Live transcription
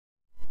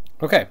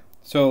Okay,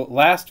 so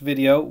last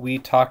video we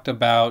talked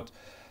about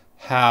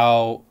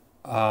how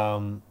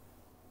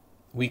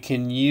we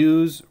can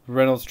use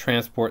Reynolds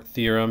Transport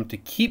Theorem to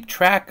keep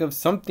track of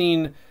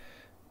something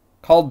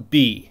called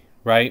B,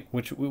 right?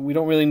 Which we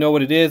don't really know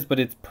what it is, but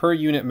it's per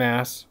unit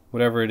mass,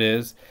 whatever it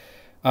is.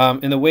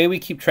 And the way we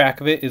keep track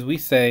of it is we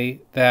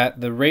say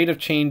that the rate of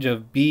change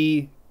of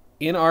B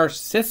in our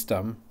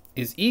system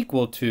is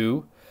equal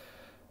to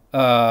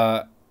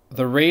the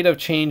rate of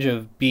change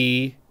of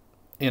B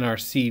in our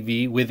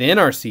CV, within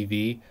our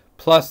CV,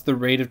 plus the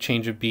rate of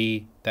change of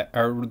B,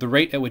 or the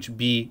rate at which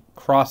B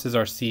crosses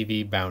our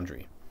CV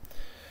boundary.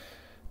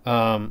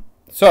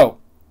 So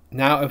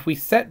now if we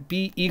set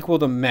B equal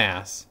to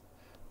mass,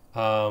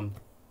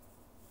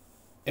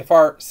 if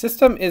our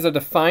system is a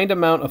defined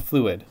amount of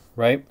fluid,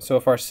 right? So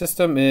if our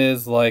system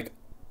is like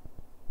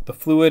the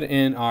fluid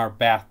in our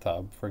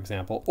bathtub, for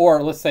example,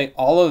 or let's say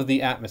all of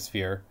the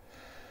atmosphere,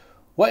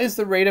 what is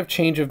the rate of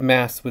change of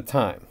mass with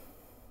time?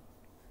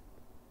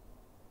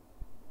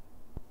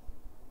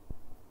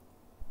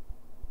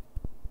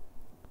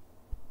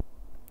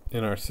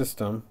 In our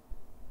system?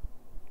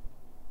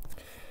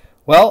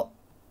 Well,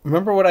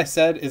 remember what I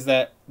said is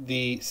that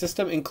the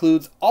system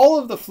includes all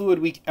of the fluid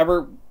we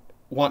ever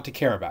want to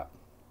care about.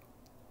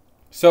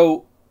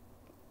 So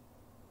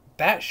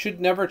that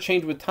should never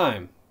change with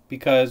time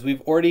because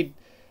we've already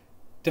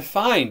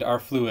defined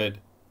our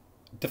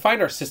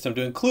system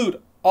to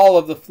include all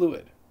of the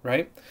fluid,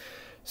 right?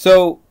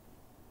 So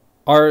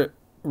our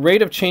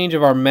rate of change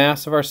of our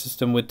mass of our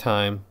system with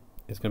time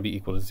is going to be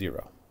equal to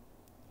 0.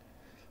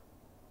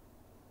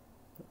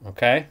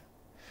 Okay?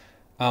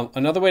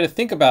 Another way to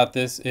think about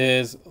this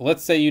is,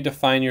 let's say you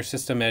define your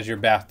system as your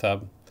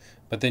bathtub,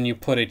 but then you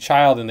put a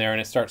child in there and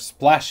it starts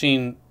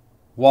splashing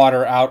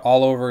water out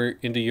all over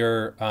into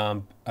your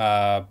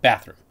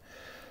bathroom.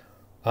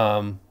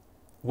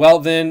 Well,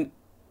 then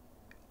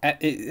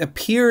it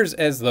appears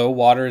as though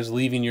water is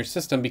leaving your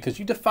system because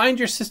you defined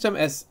your system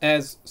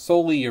as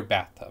solely your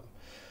bathtub.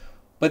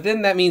 But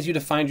then that means you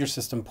defined your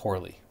system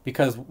poorly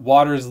because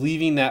water is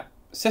leaving that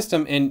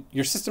system, and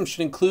your system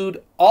should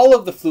include all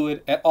of the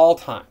fluid at all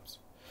times,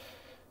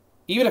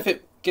 even if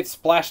it gets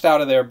splashed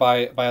out of there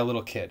by a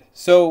little kid.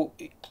 So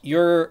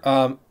you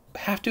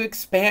have to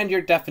expand your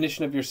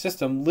definition of your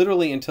system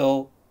literally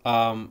until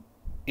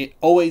it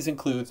always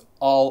includes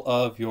all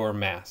of your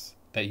mass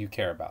that you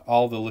care about,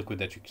 all the liquid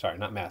that you, sorry,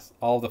 not mass,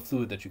 all the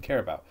fluid that you care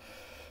about.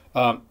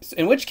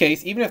 In which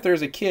case, even if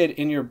there's a kid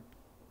in your,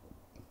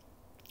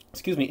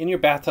 in your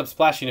bathtub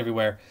splashing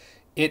everywhere,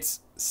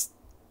 it's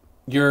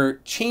your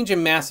change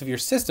in mass of your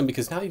system,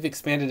 because now you've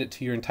expanded it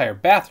to your entire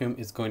bathroom,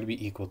 is going to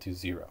be equal to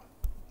 0.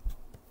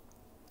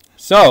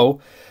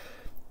 So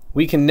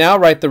we can now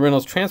write the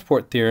Reynolds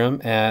Transport Theorem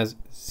as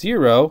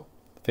 0,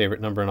 favorite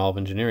number in all of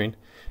engineering,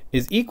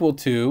 is equal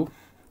to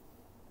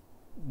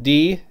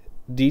d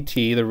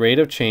dt, the rate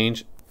of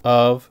change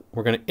of,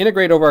 we're going to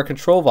integrate over our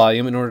control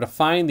volume in order to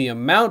find the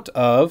amount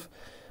of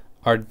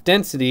our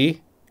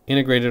density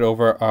integrated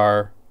over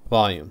our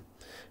volume.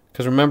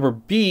 Because remember,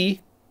 B,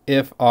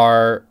 if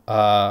our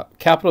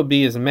capital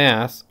B is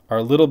mass,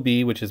 our little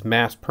b, which is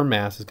mass per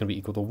mass, is going to be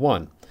equal to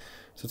 1.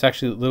 So it's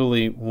actually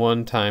literally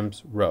 1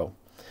 times rho.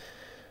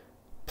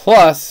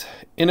 Plus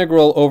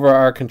integral over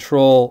our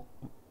control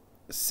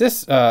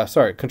surface,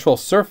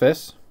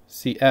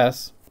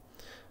 CS,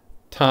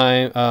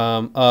 time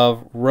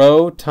of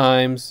rho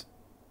times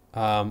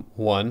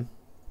 1,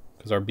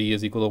 because our b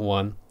is equal to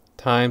 1,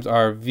 times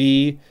our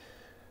v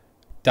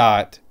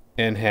dot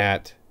n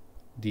hat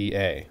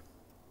dA.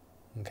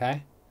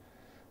 Okay?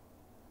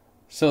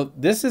 So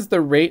this is the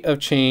rate of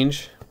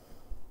change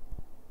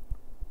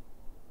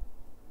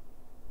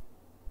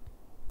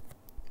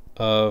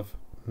of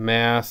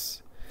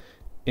mass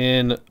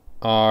in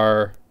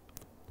our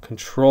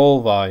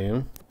control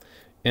volume,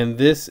 and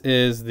this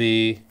is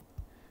the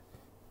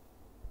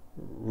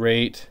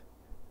rate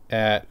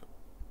at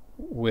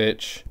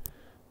which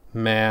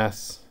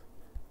mass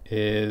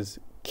is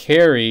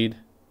carried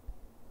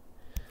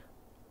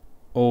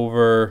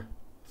over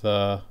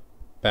the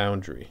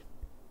boundary.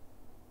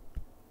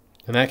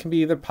 And that can be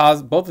either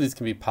positive, both of these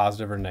can be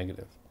positive or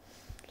negative.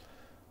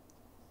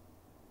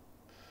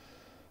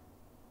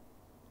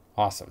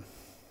 Awesome.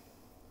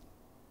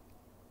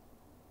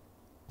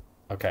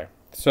 Okay,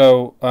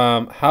 so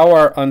how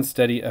are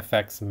unsteady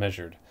effects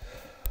measured?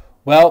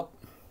 Well,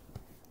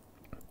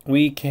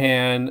 we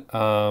can,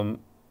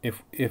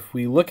 if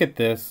we look at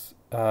this,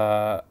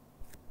 there's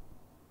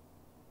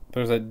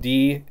a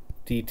d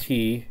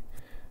dt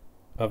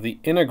of the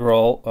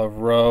integral of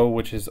rho,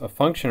 which is a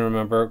function,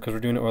 remember, because we're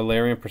doing an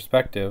Eulerian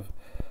perspective,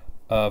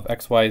 of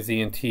x, y,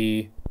 z, and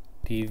t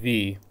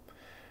dv.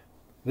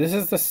 This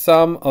is the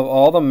sum of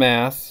all the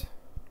mass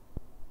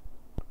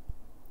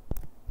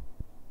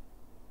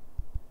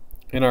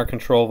in our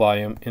control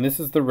volume, and this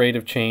is the rate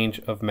of change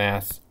of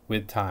mass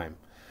with time.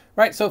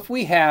 Right, so if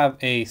we have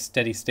a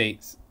steady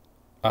state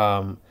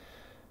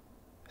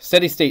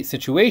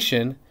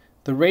situation,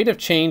 the rate of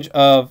change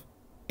of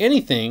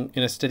anything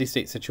in a steady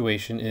state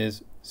situation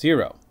is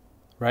 0,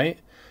 right?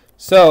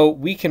 So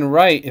we can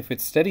write, if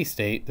it's steady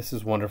state, this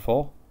is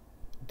wonderful,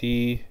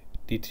 d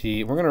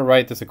dt. We're going to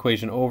write this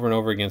equation over and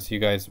over again so you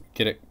guys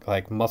get it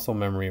like muscle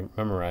memory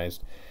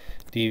memorized.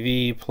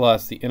 dv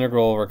plus the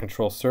integral over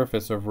control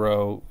surface of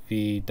rho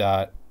v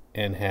dot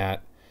n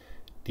hat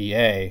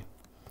dA.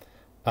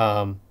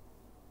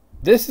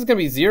 This is going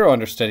to be 0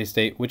 under steady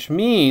state, which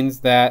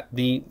means that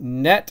the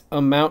net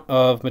amount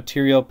of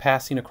material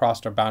passing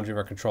across our boundary of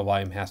our control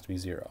volume has to be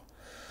 0.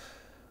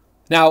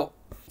 Now,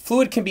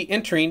 fluid can be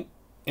entering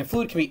and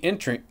fluid can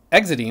be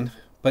exiting,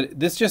 but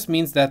this just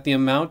means that the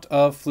amount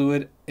of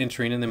fluid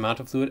entering and the amount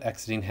of fluid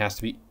exiting has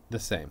to be the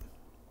same.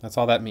 That's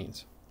all that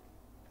means.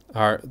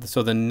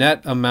 So the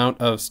net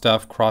amount of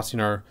stuff crossing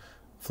our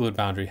fluid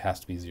boundary has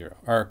to be 0.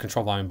 Our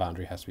control volume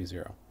boundary has to be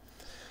 0.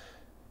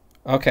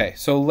 Okay,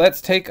 so let's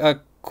take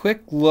a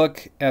quick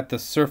look at the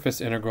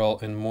surface integral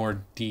in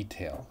more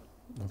detail.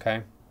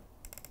 Okay,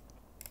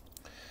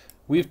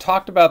 we've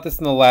talked about this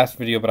in the last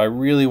video, but I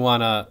really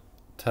want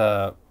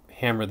to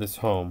hammer this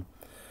home.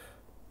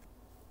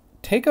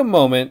 Take a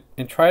moment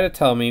and try to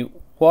tell me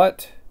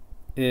what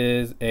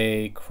is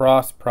a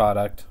cross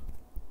product.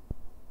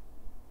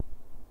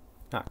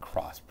 Not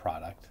cross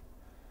product.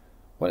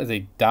 What is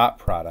a dot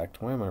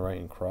product? Why am I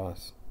writing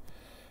cross?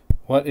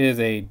 What is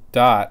a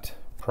dot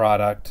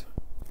product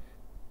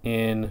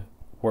in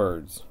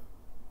words?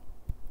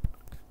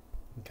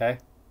 Okay.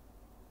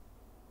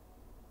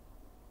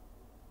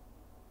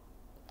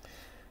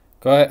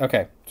 Go ahead.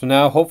 Okay. So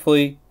now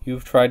hopefully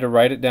you've tried to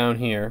write it down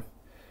here.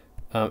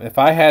 If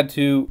I had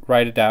to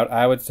write it out,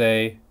 I would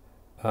say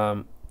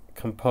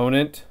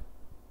component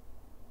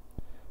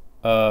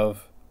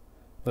of,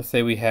 let's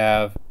say we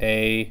have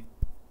A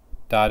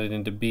dotted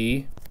into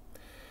B,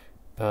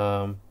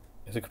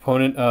 is a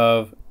component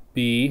of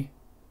B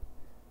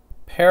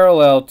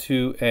parallel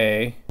to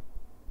A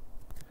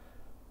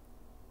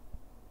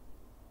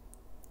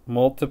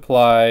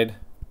multiplied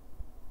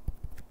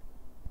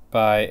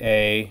by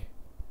A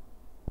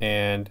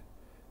and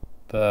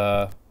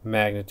the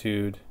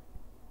magnitude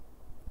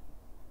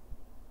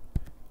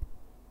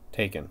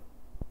taken.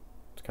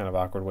 It's kind of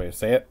an awkward way to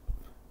say it.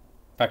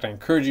 In fact, I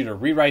encourage you to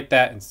rewrite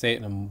that and say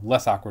it in a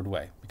less awkward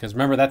way, because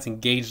remember, that's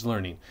engaged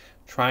learning.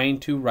 Trying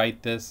to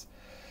write this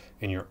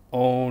in your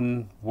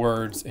own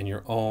words, in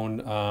your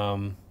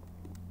own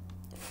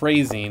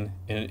phrasing,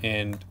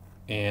 and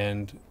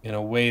in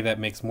a way that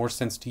makes more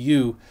sense to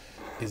you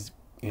is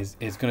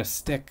going to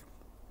stick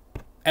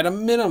at a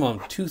minimum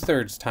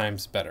 2/3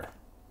 times better,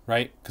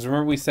 right? Because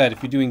remember we said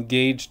if you do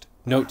engaged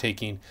note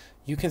taking,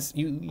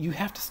 you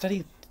have to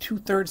study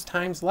 2/3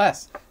 times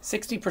less,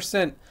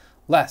 60%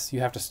 less you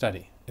have to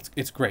study.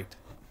 It's great.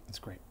 It's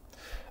great.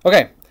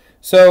 Okay,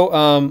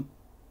 so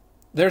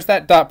there's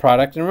that dot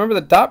product, and remember the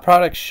dot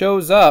product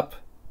shows up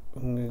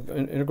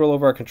integral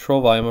over our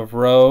control volume of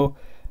rho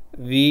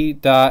v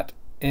dot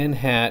n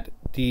hat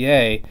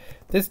dA.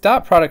 This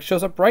dot product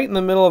shows up right in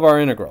the middle of our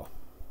integral.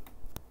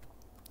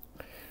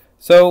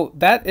 So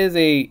that is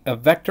a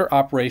vector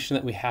operation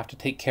that we have to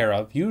take care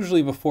of,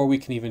 usually before we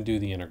can even do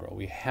the integral.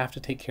 We have to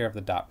take care of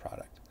the dot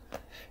product.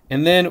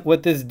 And then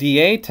what this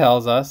dA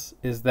tells us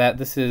is that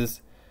this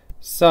is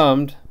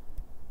summed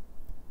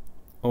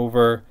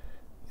over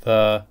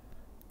the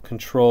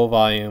control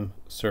volume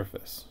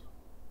surface.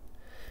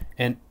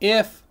 And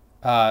if,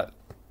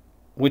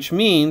 which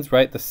means,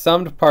 right, the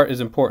summed part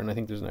is important. I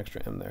think there's an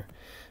extra M there.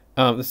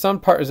 The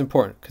summed part is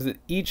important because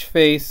each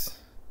face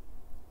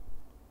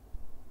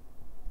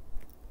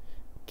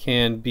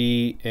can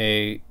be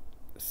a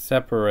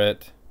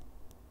separate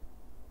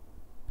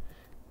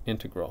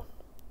integral.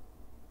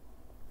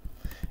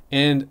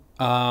 And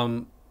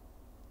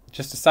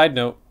just a side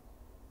note,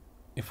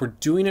 if we're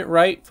doing it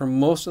right for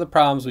most of the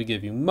problems we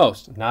give you,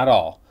 most, not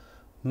all,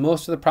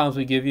 most of the problems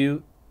we give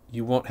you,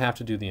 you won't have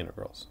to do the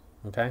integrals,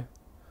 okay?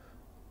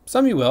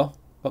 Some you will,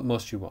 but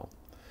most you won't.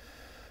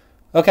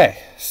 Okay,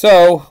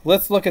 so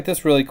let's look at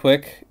this really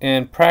quick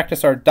and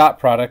practice our dot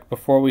product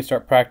before we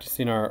start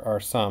practicing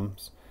our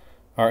sums,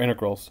 our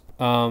integrals.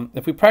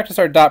 If we practice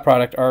our dot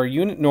product, our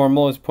unit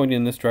normal is pointing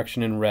in this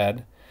direction in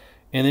red.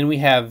 And then we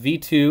have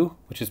V2,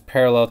 which is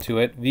parallel to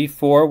it,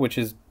 V4, which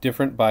is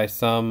different by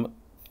some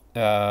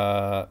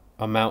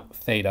amount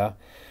theta,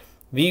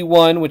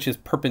 V1, which is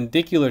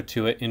perpendicular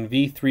to it, and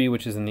V3,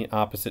 which is in the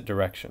opposite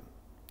direction.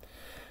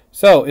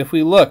 So if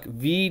we look,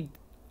 Vi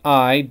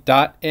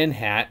dot n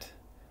hat,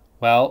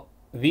 well,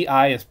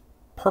 Vi is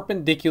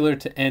perpendicular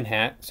to n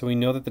hat, so we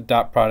know that the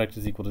dot product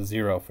is equal to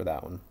 0 for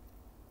that one.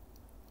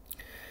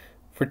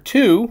 For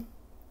 2,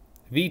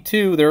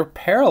 V2, they're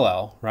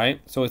parallel,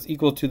 right? So it's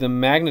equal to the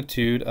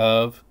magnitude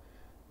of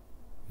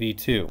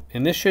V2.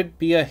 And this should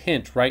be a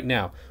hint right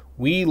now.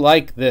 We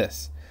like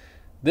this.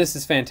 This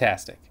is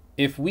fantastic.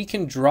 If we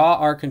can draw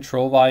our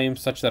control volume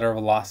such that our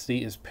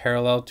velocity is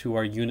parallel to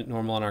our unit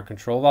normal on our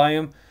control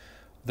volume,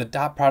 the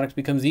dot product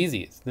becomes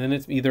easy. Then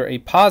it's either a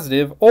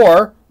positive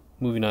or,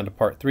 moving on to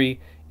part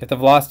 3, if the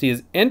velocity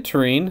is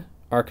entering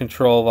our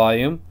control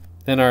volume,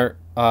 then it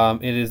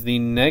is the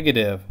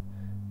negative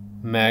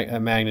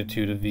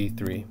magnitude of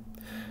V3.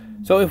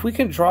 So if we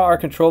can draw our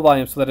control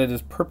volume so that it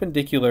is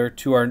perpendicular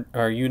to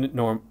our unit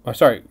norm,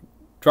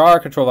 draw our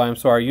control volume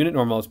so our unit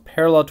normal is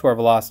parallel to our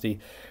velocity,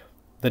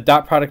 the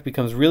dot product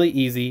becomes really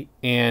easy,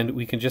 and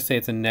we can just say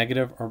it's a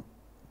negative or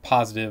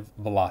positive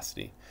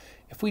velocity.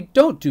 If we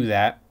don't do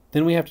that,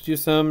 then we have to do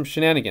some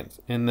shenanigans,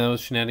 and those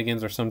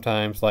shenanigans are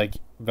sometimes like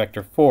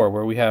vector 4,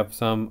 where we have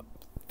some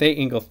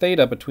angle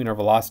theta between our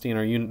velocity and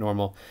our unit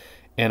normal,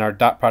 and our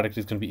dot product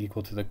is going to be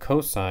equal to the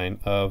cosine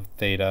of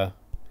theta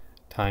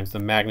times the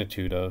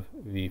magnitude of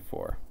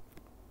v4.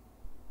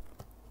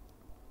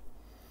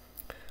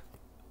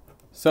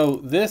 So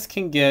this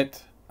can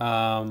get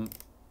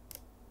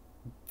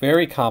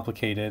very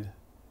complicated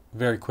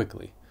very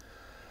quickly.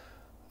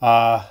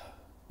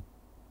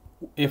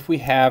 If we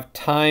have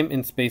time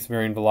and space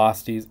varying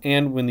velocities,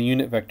 and when the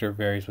unit vector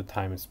varies with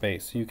time and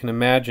space. So you can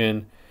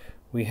imagine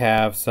we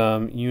have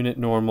some unit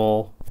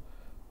normal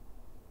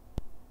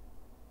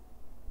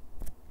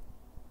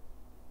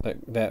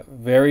that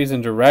varies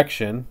in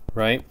direction,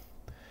 right?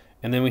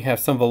 And then we have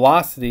some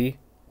velocity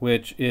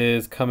which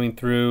is coming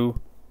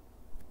through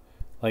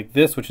like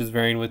this, which is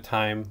varying with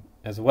time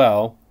as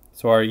well.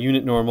 So our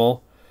unit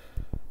normal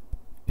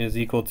is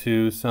equal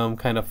to some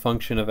kind of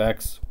function of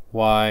x,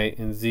 y,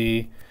 and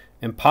z,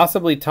 and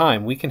possibly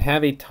time. We can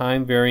have a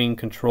time varying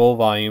control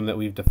volume that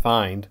we've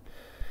defined.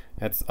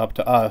 That's up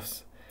to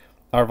us.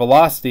 Our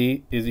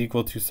velocity is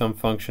equal to some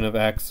function of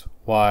x,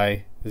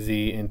 y,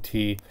 z, and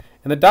t.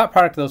 And the dot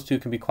product of those two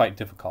can be quite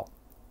difficult.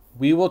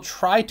 We will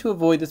try to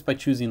avoid this by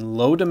choosing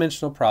low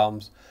dimensional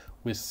problems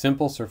with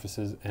simple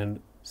surfaces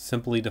and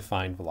simply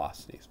defined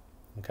velocities.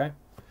 Okay?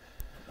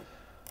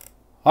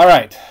 All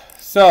right,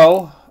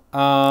 so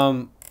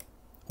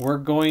we're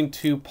going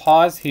to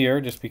pause here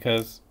just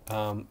because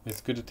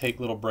it's good to take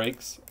little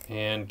breaks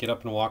and get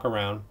up and walk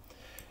around.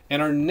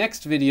 And our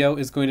next video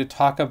is going to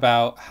talk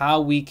about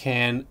how we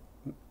can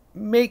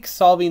make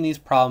solving these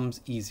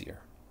problems easier.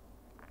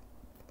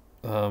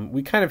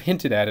 We kind of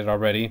hinted at it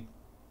already.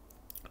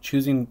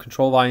 Choosing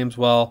control volumes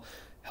well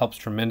helps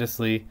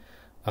tremendously.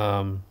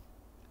 But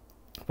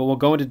we'll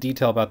go into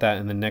detail about that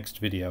in the next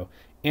video.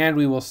 And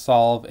we will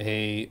solve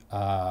an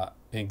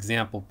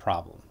example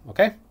problem.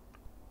 Okay?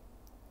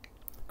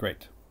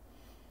 Great.